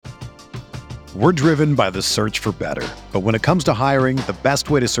We're driven by the search for better. But when it comes to hiring, the best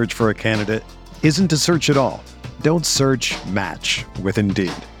way to search for a candidate isn't to search at all. Don't search, match with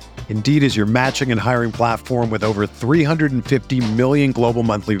Indeed. Indeed is your matching and hiring platform with over 350 million global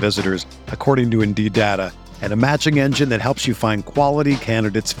monthly visitors, according to Indeed data, and a matching engine that helps you find quality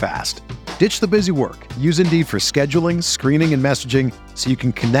candidates fast. Ditch the busy work. Use Indeed for scheduling, screening, and messaging so you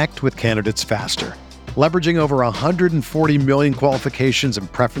can connect with candidates faster. Leveraging over 140 million qualifications and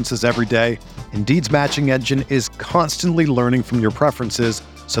preferences every day, Indeed's matching engine is constantly learning from your preferences,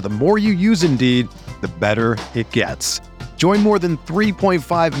 so the more you use Indeed, the better it gets. Join more than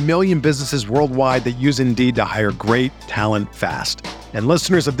 3.5 million businesses worldwide that use Indeed to hire great talent fast. And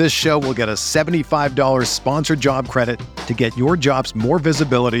listeners of this show will get a $75 sponsored job credit to get your jobs more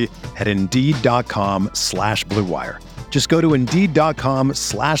visibility at Indeed.com/Blue Wire. Just go to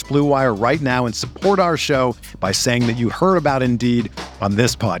Indeed.com/Blue Wire right now and support our show by saying that you heard about Indeed on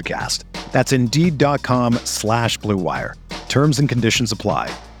this podcast. That's Indeed.com/Blue Wire. Terms and conditions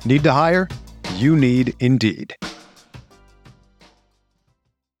apply. Need to hire? You need Indeed.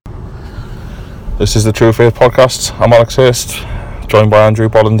 This is the True Faith Podcast. I'm Alex Hurst, joined by Andrew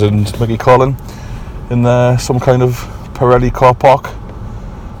Bolland and Mickey Collin in some kind of Pirelli car park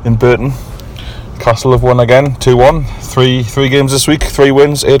in Burton. Castle have won again, 2-1. Three games this week, 3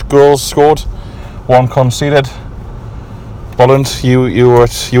 wins, 8 goals scored, 1 conceded. Bolland, you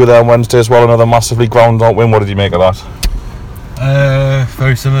were there on Wednesday as well, another massively ground out win. What did you make of that?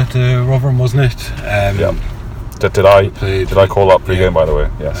 Very similar to Rotherham, wasn't it? Yeah. Did I call that pre-game, by the way?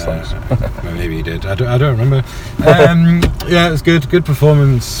 Yes, thanks. Maybe you did. I don't remember. Yeah, it was good. Good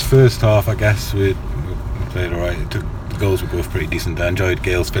performance first half, I guess. We played alright. The goals were both pretty decent. I enjoyed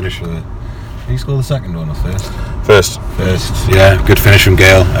Gale's finish with it. Did he score the second one or first? First, yeah. Good finish from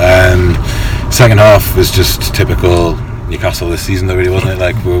Gale. Second half was just typical Newcastle this season, though, really, wasn't it?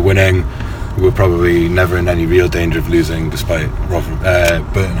 Like, we were winning. We were probably never in any real danger of losing, despite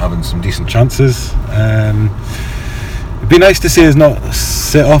Burton having some decent chances. It'd be nice to see us not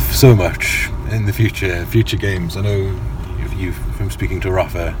sit off so much in the future games. I know you've from speaking to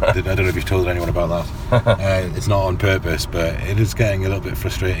Rafa, I don't know if you've told anyone about that. It's not on purpose, but it is getting a little bit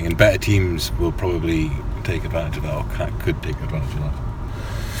frustrating, and better teams will probably take advantage of that, or could take advantage of that.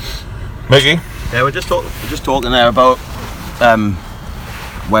 Mickey? Yeah, we're just talking there about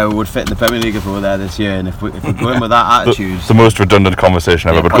where we would fit in the Premier League if we were there this year, and if we're going with that attitude, the most redundant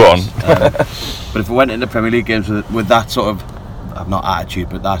conversation ever, but go on. But if we went into Premier League games with that sort of not attitude,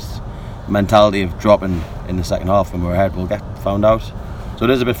 but that mentality of dropping in the second half when we're ahead, we'll get found out. So it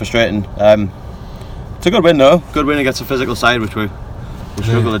is a bit frustrating. It's a good win though. Good win against a physical side, which we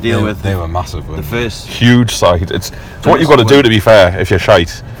struggle to deal with. They were massive. The first huge side. It's what you've got to do, to be fair, if you're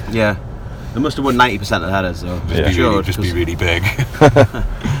shite. Yeah. They must have won 90% of the headers, though. Just be really big.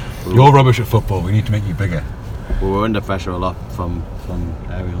 You're rubbish at football. We need to make you bigger. We were under pressure a lot from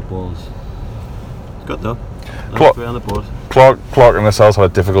aerial balls. It's good though. Clark on the board. Clark and themselves had a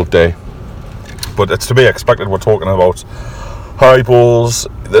difficult day, but it's to be expected. We're talking about high balls.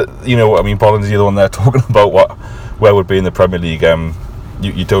 Bolland's the other one there talking about where would be in the Premier League.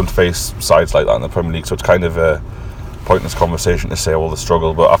 You don't face sides like that in the Premier League, so it's kind of a pointless conversation to say all the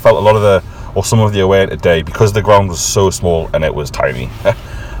struggle. But I felt some of the away today, because the ground was so small and it was tiny.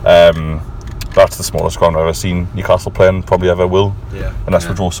 That's the smallest ground I've ever seen Newcastle play, and probably ever will, unless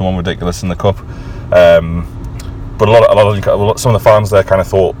we draw someone ridiculous in the cup. But some of the fans there kind of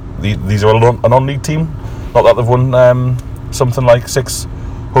thought these are a non-league team. Not that they've won something like 6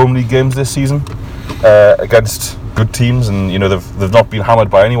 home league games this season against good teams, and they've not been hammered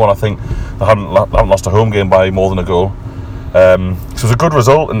by anyone. I think they haven't lost a home game by more than a goal. So it was a good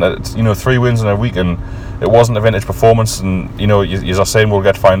result, and 3 wins in a week, and it wasn't a vintage performance. And as I saying, we'll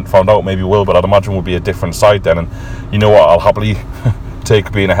get found out. Maybe we will, but I'd imagine we'll be a different side then. And you know what? I'll happily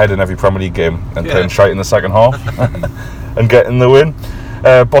take being ahead in every Premier League game and playing shite in the second half and getting the win.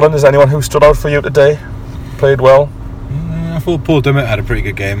 Bolland, is anyone who stood out for you today? Played well? I thought Paul Dummett had a pretty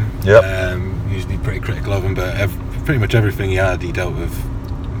good game. Yep. Usually pretty critical of him, but pretty much everything he dealt with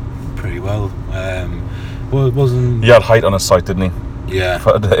pretty well. He had height on his site, didn't he? Yeah.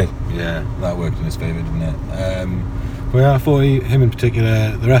 For a day. Yeah, that worked in his favour, didn't it? But yeah, I thought him in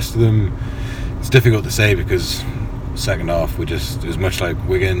particular. The rest of them, it's difficult to say, because second half it was much like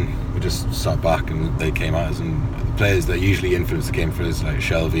Wigan. We just sat back and they came at us, and the players that usually influence the game for us, like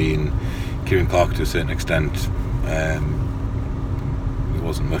Shelvey and Kieran Clark to a certain extent, there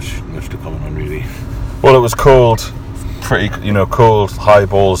wasn't much to comment on really. Well, it was cold, cold high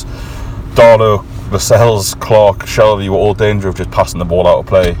balls. Darlow, Lascelles, Clark, Shelvey were all danger of just passing the ball out of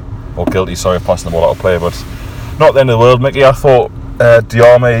play, or guilty, of passing the ball out of play, but not the end of the world. Mickey, I thought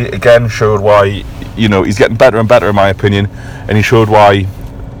Diarme again showed why, he's getting better and better in my opinion, and he showed why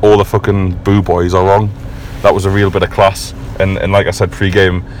all the fucking boo boys are wrong. That was a real bit of class, and like I said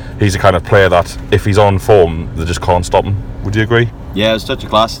pre-game, he's the kind of player that if he's on form, they just can't stop him. Would you agree? Yeah, it was such a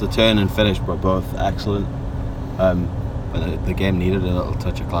class. The turn and finish were both excellent. But the game needed a little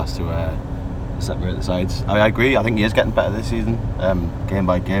touch of class to separate the sides. I agree. I think he is getting better this season, game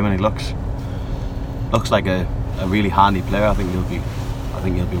by game, and he looks like a really handy player. I think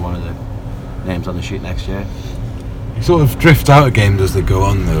he'll be one of the names on the sheet next year. He sort of drifts out of games as they go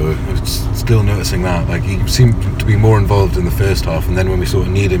on, though. I'm still noticing that. Like, he seemed to be more involved in the first half, and then when we sort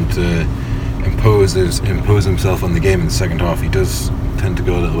of need him to impose himself on the game in the second half, he does tend to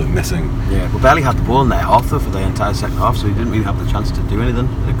go a little bit missing. Yeah, we barely had the ball in their half though for the entire second half, so he didn't really have the chance to do anything.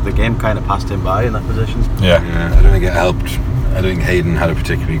 The game kind of passed him by in that position. Yeah, I don't think it helped. I don't think Hayden had a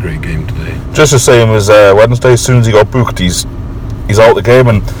particularly great game today. Just the same as Wednesday. As soon as he got booked, he's out of the game,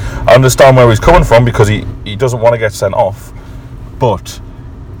 and I understand where he's coming from because he doesn't want to get sent off, but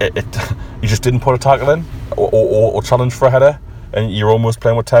he just didn't put a tackle in or challenge for a header, and you're almost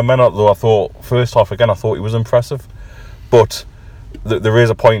playing with 10 men. Although I thought first half again, I thought he was impressive, but there is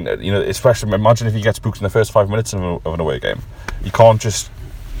a point, especially imagine if he gets booked in the first 5 minutes of an away game. You can't just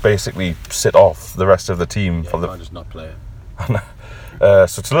basically sit off the rest of the team for the. You can't just not play it.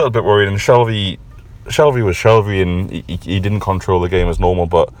 So it's a little bit worrying. And Shelvey was Shelvey, and he didn't control the game as normal,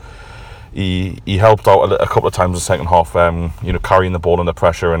 but he helped out a couple of times in the second half. Carrying the ball under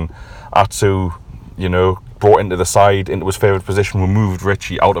pressure, and Atsu, brought into the side into his favourite position. We moved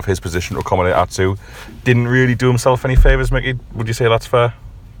Richie out of his position to accommodate Atsu. Didn't really do himself any favours, Mickey. Would you say that's fair?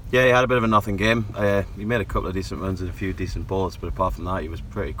 Yeah, he had a bit of a nothing game. He made a couple of decent runs and a few decent balls, but apart from that, he was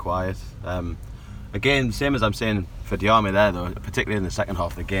pretty quiet. Again, same as I'm saying for Diarme there, though, particularly in the second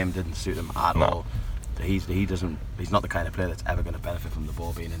half, the game didn't suit him at all. He's not the kind of player that's ever going to benefit from the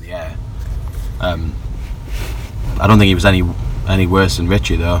ball being in the air. I don't think he was any worse than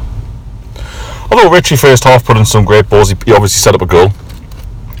Richie though. Although Richie first half put in some great balls, he obviously set up a goal,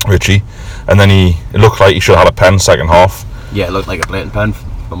 Richie, and then it looked like he should have had a pen second half. Yeah, it looked like a blatant pen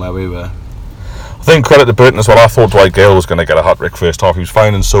from where we were. I think credit to Burton as well. I thought Dwight Gale was going to get a hat-trick first half. He was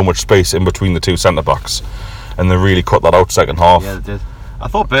finding so much space in between the two centre-backs, and they really cut that out second half. Yeah, they did. I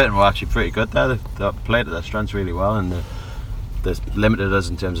thought Burton were actually pretty good there. They played at their strengths really well, and they limited us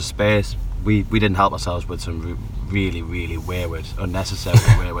in terms of space. We didn't help ourselves with some really, really unnecessarily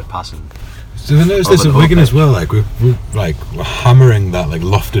wayward passing. So I noticed this at Wigan as well. Like we're hammering that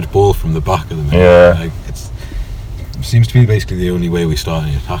lofted ball from the back at the minute. Yeah. It seems to be basically the only way we start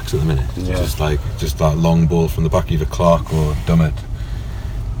any attacks at the minute. Yeah. Just that long ball from the back, either Clark or Dummett,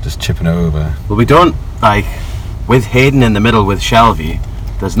 just chipping it over. But we don't with Hayden in the middle with Shelvey.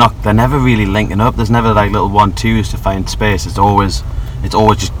 They're never really linking up. There's never little 1-2s to find space. It's always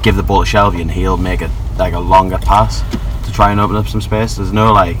just give the ball to Shelvey and he'll make it a longer pass to try and open up some space. There's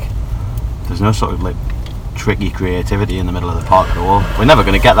no sort of tricky creativity in the middle of the park at all. We're never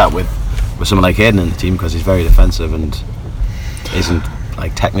going to get that with someone like Hayden in the team because he's very defensive and isn't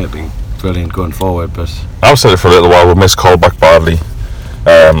technically brilliant going forward. But I've said it for a little while. We missed Colback badly.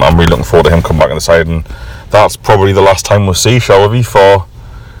 I'm really looking forward to him coming back on the side, and that's probably the last time we'll see Shelvey for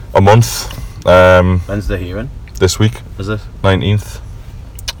a month. When's the hearing? This week. Is it? 19th.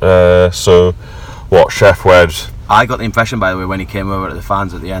 So what, Chef Wed? I got the impression, by the way, when he came over to the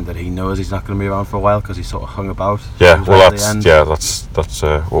fans at the end, that he knows he's not going to be around for a while because he sort of hung about. Yeah, well, that's what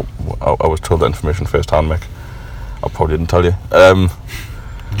I was told that information firsthand, Mick. I probably didn't tell you.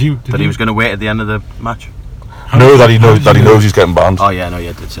 That he was going to wait at the end of the match. He knows he's getting banned. Oh yeah, no,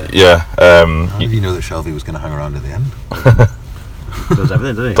 you did say. Yeah. How did you know that Shelvey was going to hang around at the end? He does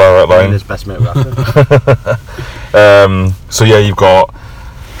everything, doesn't he? Direct line. His best mate Rafa. So yeah, you've got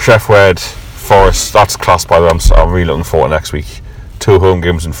Chef Wed, Forest. That's class, by the way. I'm really looking forward to next week. 2 home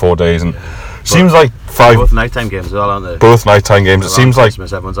games in 4 days, and seems like 5. Both nighttime games as well, aren't they? Both nighttime games. It seems like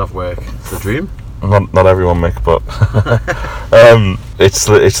Christmas, everyone's off work. It's a dream. Not everyone, Mick, but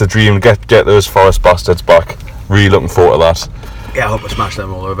it's the dream. Get those Forest bastards back. Really looking forward to that. Yeah, I hope we smash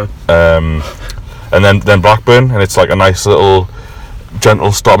them all over. And then Blackburn, and it's a nice little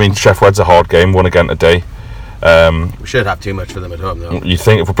gentle start. I mean, Chef Wed's a hard game, 1 again today. We should have too much for them at home, though. You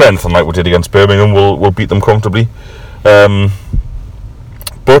think if we play anything like we did against Birmingham, we'll beat them comfortably. But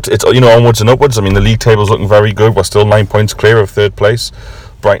it's onwards and upwards. I mean, the league table's looking very good. We're still 9 points clear of 3rd place.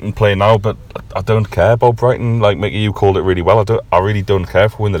 Brighton play now, but I don't care about Brighton. Like Mickey, you called it really well. I really don't care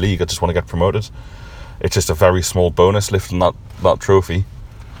if we win the league. I just want to get promoted. It's just a very small bonus lifting that trophy.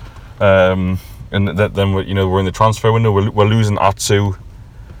 And then we're in the transfer window. We're losing Atsu.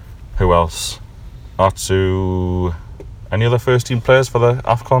 Who else? Atsu, Any other first team players for the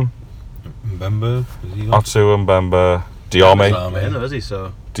AFCON? Mbemba, Atsu, Mbemba, Diame.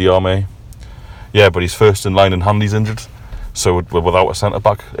 Diame. Yeah, but he's first in line and Handy's injured, so we're without a centre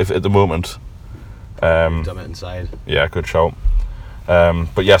back at the moment. Dumb it inside. Yeah, good shout.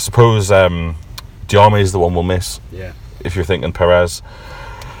 But yeah, suppose Diame is the one we'll miss. Yeah. If you're thinking Perez.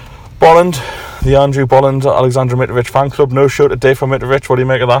 Bolland, the Andrew Bolland Alexander Mitrovic fan club. No show today for Mitrovic. What do you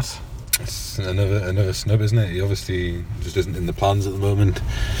make of that? It's another snub, isn't it? He obviously just isn't in the plans at the moment.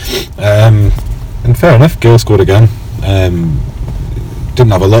 And fair enough, Gale scored again.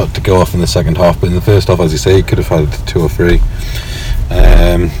 Didn't have a lot to go off in the second half, but in the first half, as you say, he could have had 2 or 3.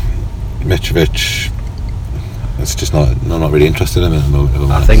 Mitrovic, it's just not really interested in him at the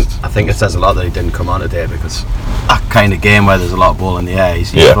moment. I think it says a lot that he didn't come on today, because that kind of game where there's a lot of ball in the air,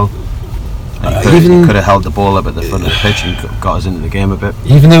 he's useful. He could have held the ball up at the front of the pitch and got us into the game a bit.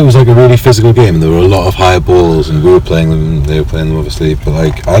 Even though it was like a really physical game, there were a lot of high balls, and we were playing them, they were playing them obviously. But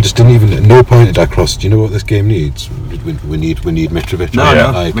like, I just didn't even. At no point did I cross. Do you know what this game needs? We need Mitrovic. No,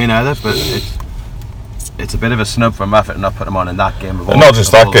 like, me neither. But it's a bit of a snub from Raffet to not put him on in that game. Not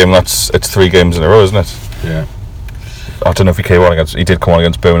just that game. It's 3 games in a row, isn't it? Yeah. I don't know if he came on against. He did come on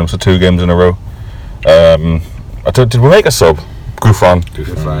against Birmingham, so 2 games in a row. Did we make a sub? Gouffran,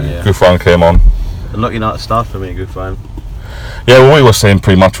 yeah. Gouffran came on. Unlucky not to start for me, Gouffran. Yeah, well, we were saying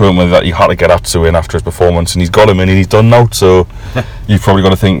pretty much, weren't we, that you had to get Atsu in after his performance, and he's got him in and he's done now, so you've probably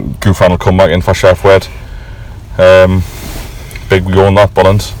got to think Gouffran will come back in for Chef Wed. Big go on that,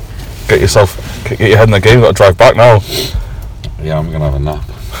 Bolland. Get your head in the game, you've got to drive back now. Yeah, I'm going to have a nap.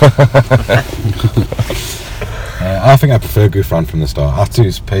 I think I prefer Gouffran from the start.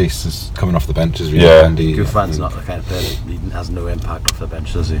 Atsu's pace is coming off the bench is really handy. Gouffran's not the kind of player that he has no impact off the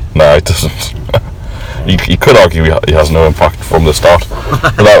bench, does he? No, he doesn't. You could argue he has no impact from the start,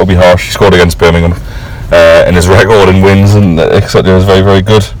 but that would be harsh. He scored against Birmingham, and his record in wins and etc. is very, very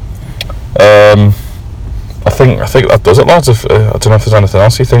good. I think that does it, lads. I don't know if there's anything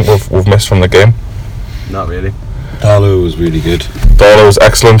else you think we've missed from the game. Not really. Darlow was really good. Darlow was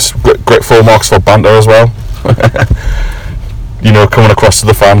excellent. Great full marks for banter as well. Coming across to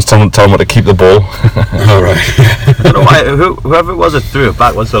the fans, tell them to keep the ball. All right. I don't know why whoever it was that threw it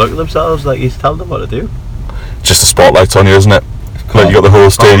back wants to look at themselves like he's telling them what to do. Just the spotlight's on you, isn't it? Like you got the whole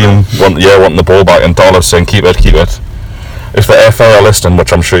stadium wanting the ball back, and Darlow's saying keep it. If the FA are listening,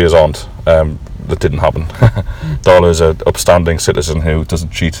 which I'm sure he aren't, that didn't happen. Darlow's an upstanding citizen who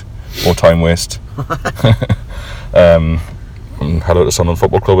doesn't cheat or time waste. Hello to Sunderland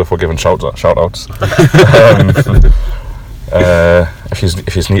Football Club if we're giving shout outs. If you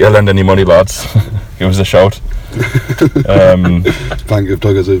need to lend any money, lads, give us a shout. Bank of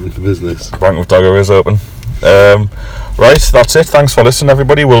Dogger's open for business. Bank of Dogger is open. Right, that's it. Thanks for listening,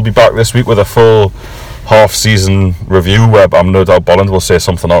 everybody. We'll be back this week with a full half-season review where I'm no doubt Bolland will say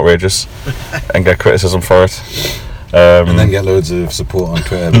something outrageous and get criticism for it. And then get loads of support on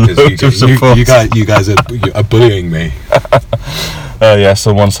Twitter because you guys are bullying me. Yeah,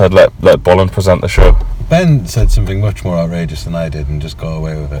 someone said let Bolland present the show. Ben said something much more outrageous than I did and just got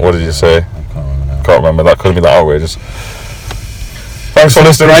away with it. What did you say? I can't remember now. Can't remember. That couldn't be that outrageous. Thanks for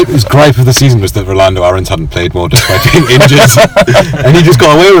listening. His gripe of the season was that Rolando Aarons hadn't played more despite being injured, and he just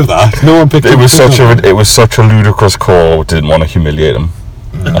got away with that. No one picked. It was such a ludicrous call. Didn't want to humiliate him.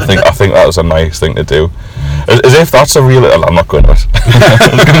 I think that was a nice thing to do. As if that's a real. I'm not going to it. I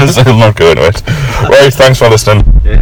was going to say I'm not going to it. Right. Thanks for listening. Yeah.